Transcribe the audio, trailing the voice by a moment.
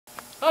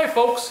Hi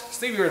folks,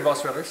 Steve here at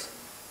Boss Brothers.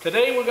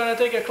 Today we're going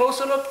to take a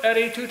closer look at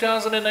a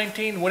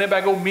 2019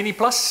 Winnebago Minnie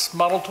Plus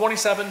Model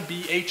 27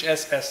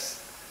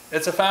 BHSS.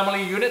 It's a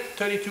family unit,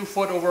 32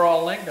 foot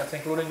overall length, that's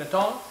including the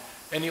tongue,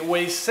 and it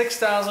weighs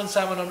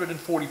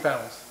 6,740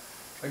 pounds.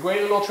 A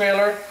great little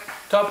trailer,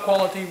 top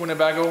quality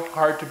Winnebago,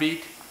 hard to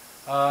beat.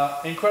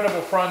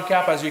 Incredible front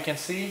cap as you can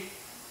see,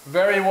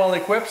 very well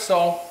equipped,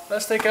 so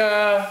let's take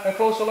a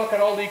closer look at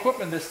all the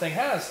equipment this thing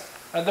has.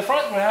 At the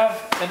front we have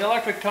an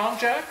electric tongue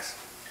jacks.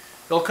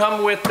 They'll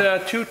come with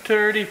two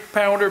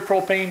 30-pounder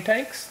propane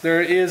tanks. There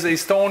is a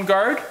stone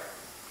guard.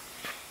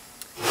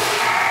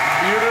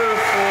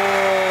 Beautiful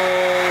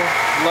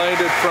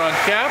lighted front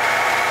cap.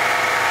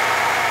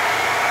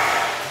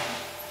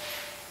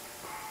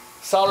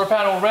 Solar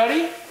panel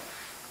ready.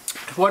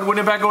 What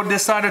Winnebago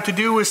decided to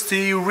do is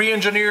to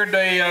re-engineer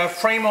the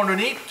frame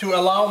underneath to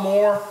allow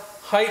more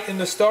height in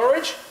the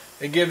storage.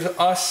 It gives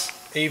us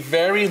a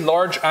very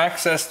large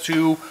access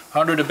to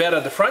under the bed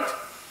at the front.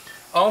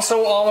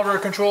 Also, all of our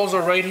controls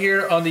are right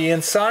here on the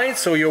inside.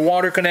 So your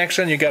water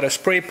connection, you got a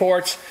spray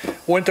ports,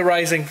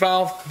 winterizing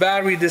valve,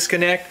 battery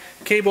disconnect,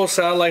 cable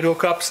satellite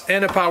hookups,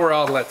 and the power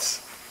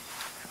outlets.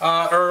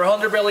 Our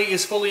underbelly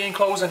is fully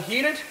enclosed and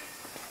heated.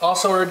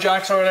 Also, our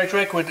jacks are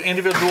electric with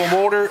individual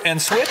motor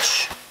and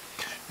switch.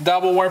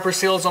 Double wiper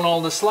seals on all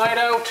the slide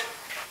out.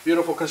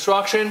 Beautiful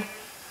construction.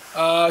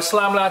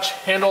 Slam latch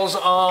handles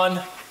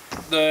on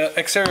the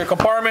exterior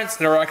compartments.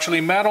 They're actually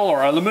metal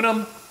or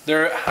aluminum.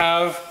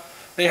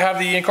 They have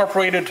the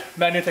incorporated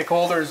magnetic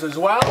holders as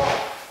well.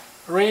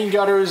 Rain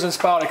gutters and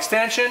spout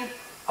extension.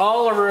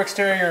 All of our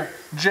exterior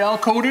gel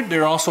coated.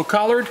 They're also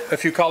colored. A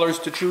few colors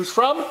to choose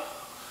from.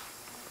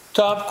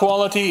 Top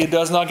quality. It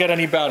does not get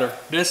any better.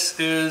 This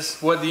is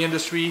what the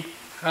industry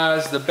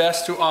has the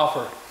best to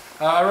offer.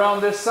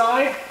 Around this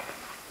side,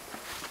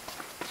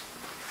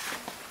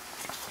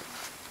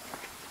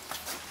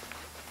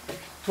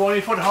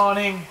 "20-foot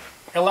awning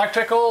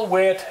electrical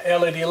with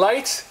LED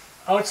lights.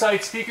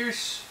 Outside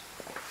speakers.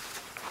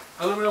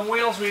 Aluminum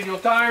wheels, radial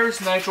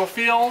tires, nitro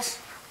fuels,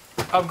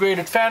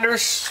 upgraded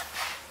fenders,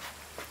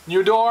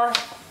 new door,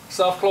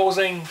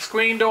 self-closing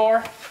screen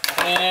door,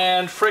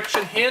 and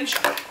friction hinge,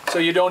 so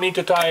you don't need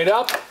to tie it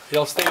up,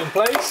 it'll stay in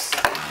place.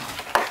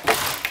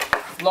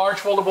 Large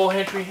foldable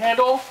entry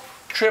handle,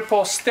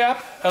 triple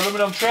step,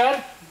 aluminum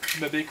tread,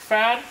 the big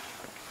fan.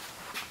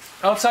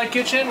 Outside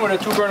kitchen with a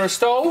 2-burner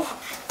stove,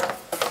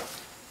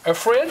 a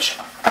fridge.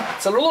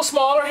 It's a little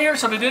smaller here,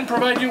 so they didn't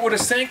provide you with a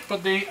sink,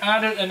 but they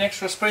added an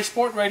extra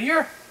spaceport right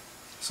here.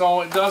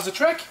 So it does the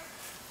trick.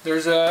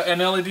 There's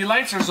an LED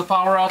light, there's the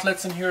power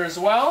outlets in here as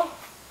well.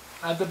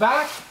 At the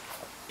back,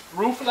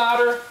 roof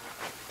ladder,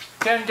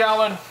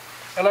 10-gallon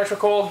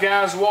electrical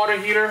gas water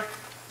heater,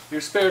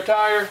 your spare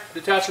tire,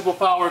 detachable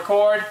power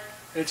cord.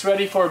 It's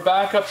ready for a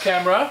backup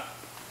camera.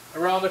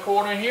 Around the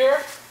corner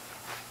here,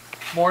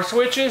 more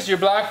switches, your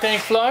black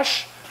tank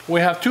flush. We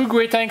have 2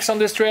 gray tanks on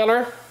this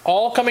trailer,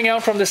 all coming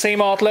out from the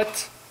same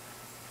outlet.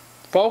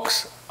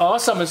 Folks,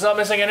 awesome. It's not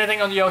missing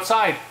anything on the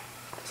outside.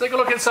 Let's take a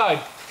look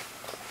inside.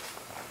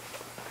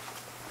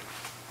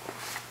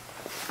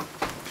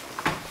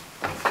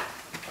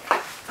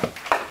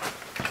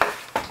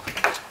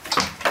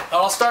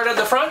 I'll start at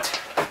the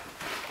front.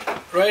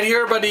 Right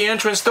here by the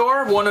entrance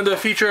door, one of the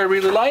features I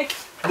really like.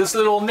 This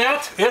little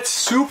net, it's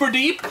super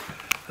deep.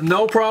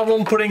 No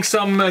problem putting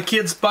some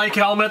kid's bike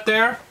helmet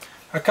there.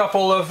 A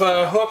couple of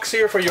hooks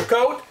here for your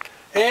coat.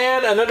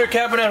 And another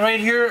cabinet right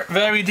here,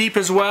 very deep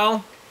as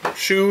well.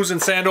 Shoes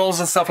and sandals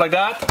and stuff like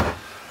that.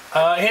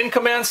 In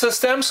command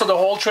system, so the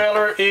whole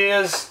trailer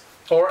is,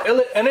 or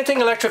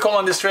anything electrical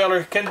on this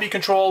trailer can be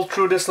controlled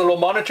through this little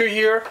monitor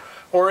here.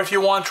 Or if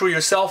you want through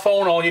your cell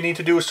phone, all you need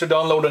to do is to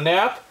download an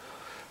app.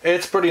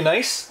 It's pretty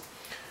nice.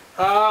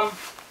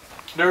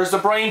 There's the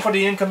brain for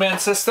the in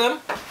command system.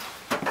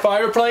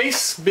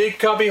 Fireplace, big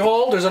cubby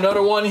hole. There's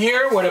another one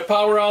here with the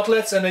power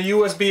outlets and the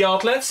USB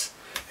outlets.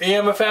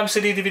 AM, FM,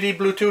 CD, DVD,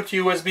 Bluetooth,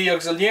 USB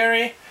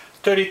auxiliary,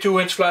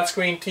 32-inch flat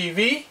screen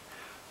TV.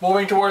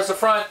 Moving towards the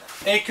front,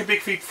 8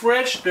 cubic feet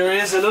fridge. There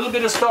is a little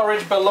bit of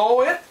storage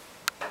below it.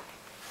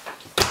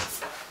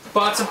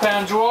 Pots and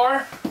pan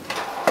drawer.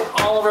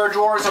 All of our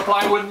drawers are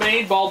plywood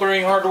made, ball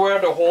bearing hardware,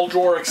 the whole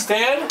drawer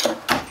extend.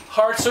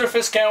 Hard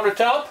surface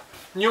countertop.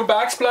 New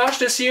backsplash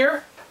this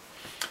year.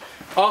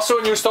 Also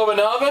a new stove and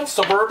oven,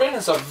 Suburban.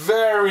 It's a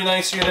very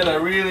nice unit. I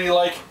really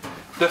like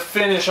the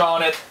finish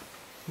on it.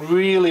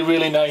 Really,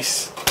 really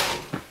nice.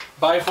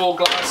 Bifold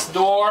glass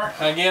door.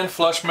 Again,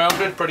 flush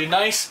mounted, pretty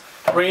nice.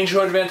 Range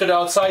hood vented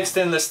outside,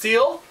 stainless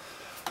steel.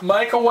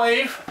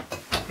 Microwave.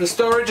 The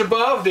storage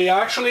above, they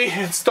actually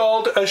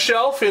installed a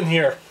shelf in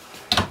here.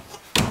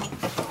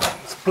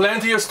 It's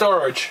plenty of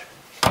storage.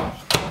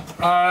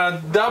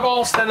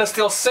 Double stainless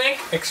steel sink,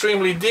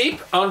 extremely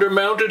deep,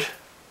 under-mounted,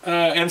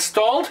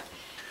 installed.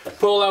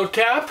 Pull-out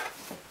tap,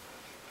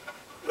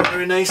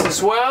 very nice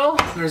as well.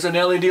 There's an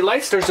LED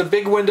lights. There's a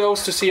big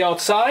windows to see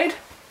outside.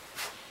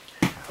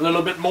 A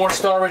little bit more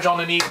storage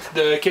underneath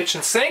the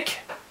kitchen sink.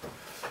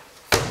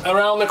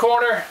 Around the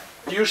corner,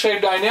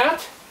 U-shaped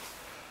dinette.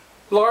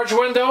 Large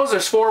windows,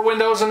 there's 4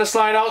 windows in the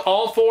slide out,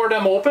 all 4 of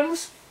them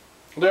opens.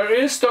 There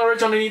is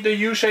storage underneath the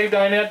U-shaped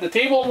dinette. The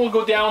table will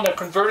go down and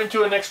convert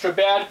into an extra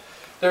bed.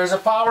 There's a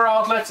power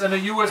outlets and a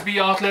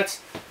USB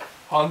outlets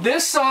on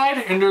this side,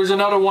 and there's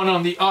another one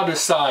on the other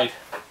side.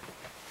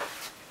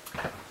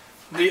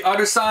 The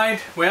other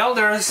side, well,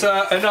 there's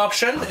an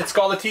option. It's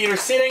called a theater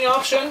seating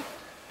option.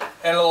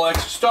 And a little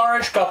extra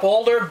storage, cup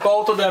holder,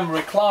 both of them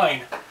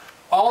recline.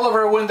 All of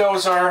our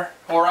windows are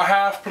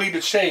half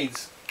pleated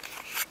shades.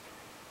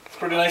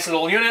 Pretty nice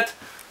little unit.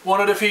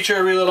 One of the features I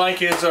really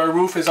like is our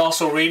roof is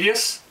also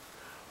radius.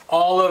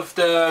 All of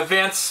the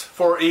vents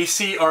for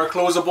AC are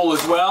closable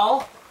as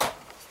well.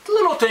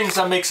 Little things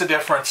that makes a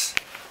difference.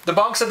 The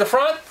bunks at the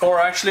front, or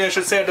actually I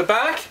should say at the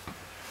back,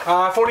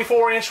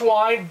 44-inch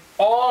wide.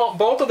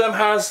 Both of them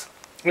has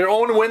their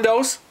own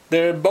windows.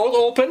 They're both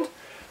open.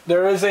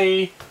 There is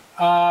a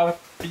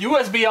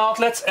USB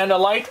outlets and a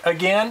light,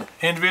 again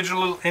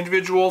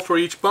individual for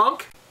each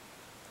bunk.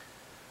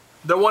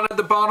 The one at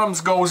the bottom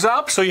goes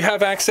up, so you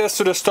have access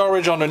to the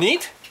storage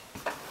underneath.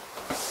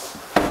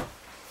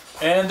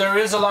 And there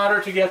is a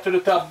ladder to get to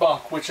the top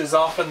bunk, which is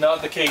often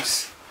not the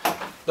case.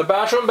 The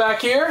bathroom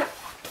back here,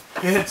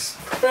 it's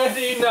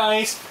pretty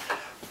nice.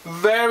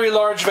 Very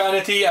large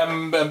vanity.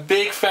 I'm a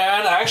big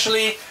fan.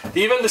 Actually,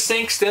 even the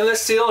sink,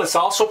 stainless steel, is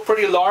also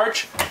pretty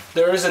large.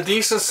 There is a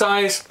decent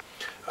size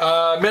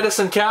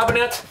medicine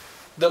cabinet.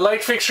 The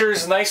light fixture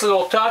is a nice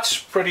little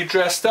touch, pretty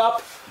dressed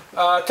up.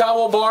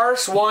 Towel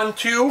bars, 1,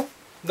 2,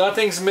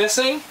 nothing's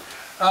missing.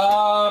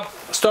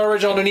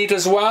 Storage underneath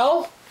as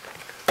well.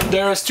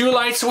 There is 2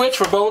 light switch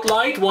for both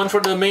light, one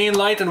for the main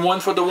light and one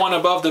for the one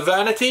above the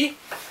vanity.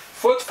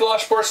 Foot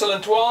flush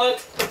porcelain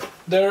toilet.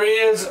 There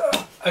is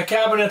a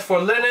cabinet for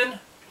linen,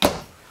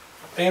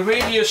 a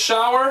radius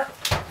shower,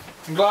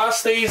 glass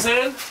stays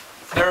in.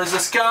 There is a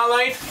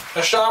skylight,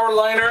 a shower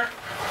liner.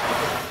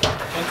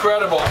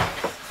 Incredible.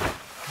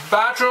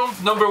 Bathroom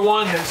number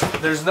 1,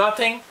 there's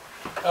nothing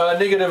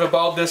negative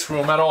about this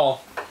room at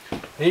all.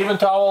 Even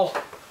towel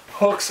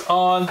hooks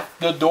on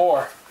the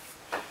door.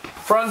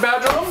 Front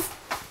bedroom,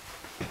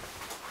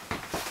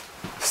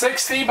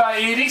 60 by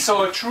 80,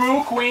 so a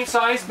true queen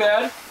size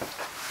bed.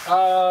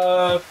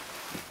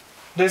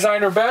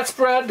 Designer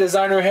bedspread,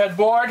 designer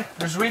headboard.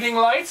 There's reading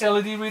lights,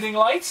 LED reading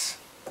lights.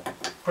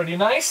 Pretty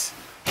nice.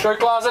 Shirt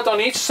closet on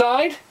each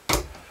side.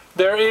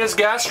 There is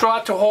gas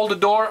strut to hold the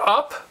door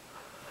up.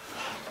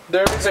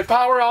 There is a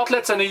power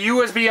outlets and a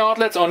USB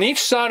outlets on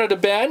each side of the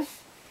bed.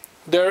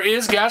 There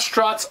is gas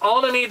struts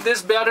underneath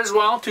this bed as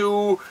well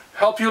to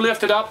help you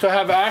lift it up to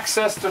have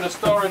access to the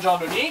storage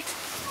underneath.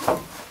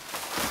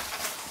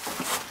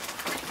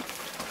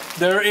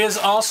 There is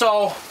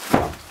also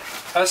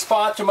a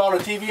spot to mount a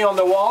TV on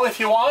the wall if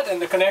you want,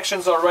 and the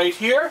connections are right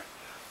here.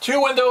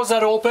 2 windows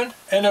that open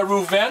and a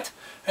roof vent,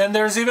 and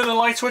there's even a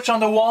light switch on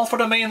the wall for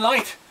the main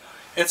light.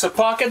 It's a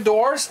pocket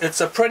doors. It's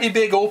a pretty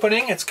big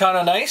opening. It's kind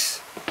of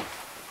nice.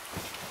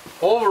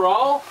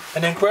 Overall,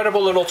 an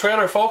incredible little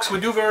trailer, folks. We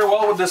do very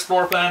well with this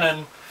floor plan,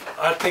 and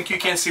I think you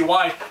can see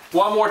why.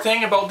 One more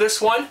thing about this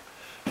one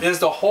is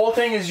the whole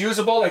thing is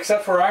usable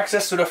except for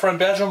access to the front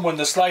bedroom when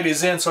the slide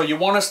is in. So you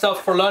want to stop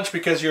for lunch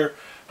because you're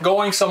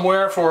going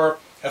somewhere for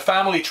a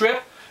family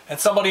trip and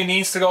somebody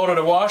needs to go to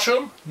the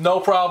washroom, no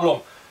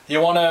problem.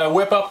 You want to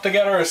whip up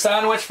together a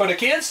sandwich for the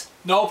kids,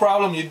 no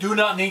problem. You do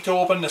not need to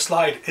open the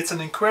slide. It's an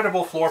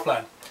incredible floor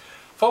plan.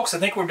 Folks, I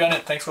think we've done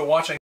it. Thanks for watching.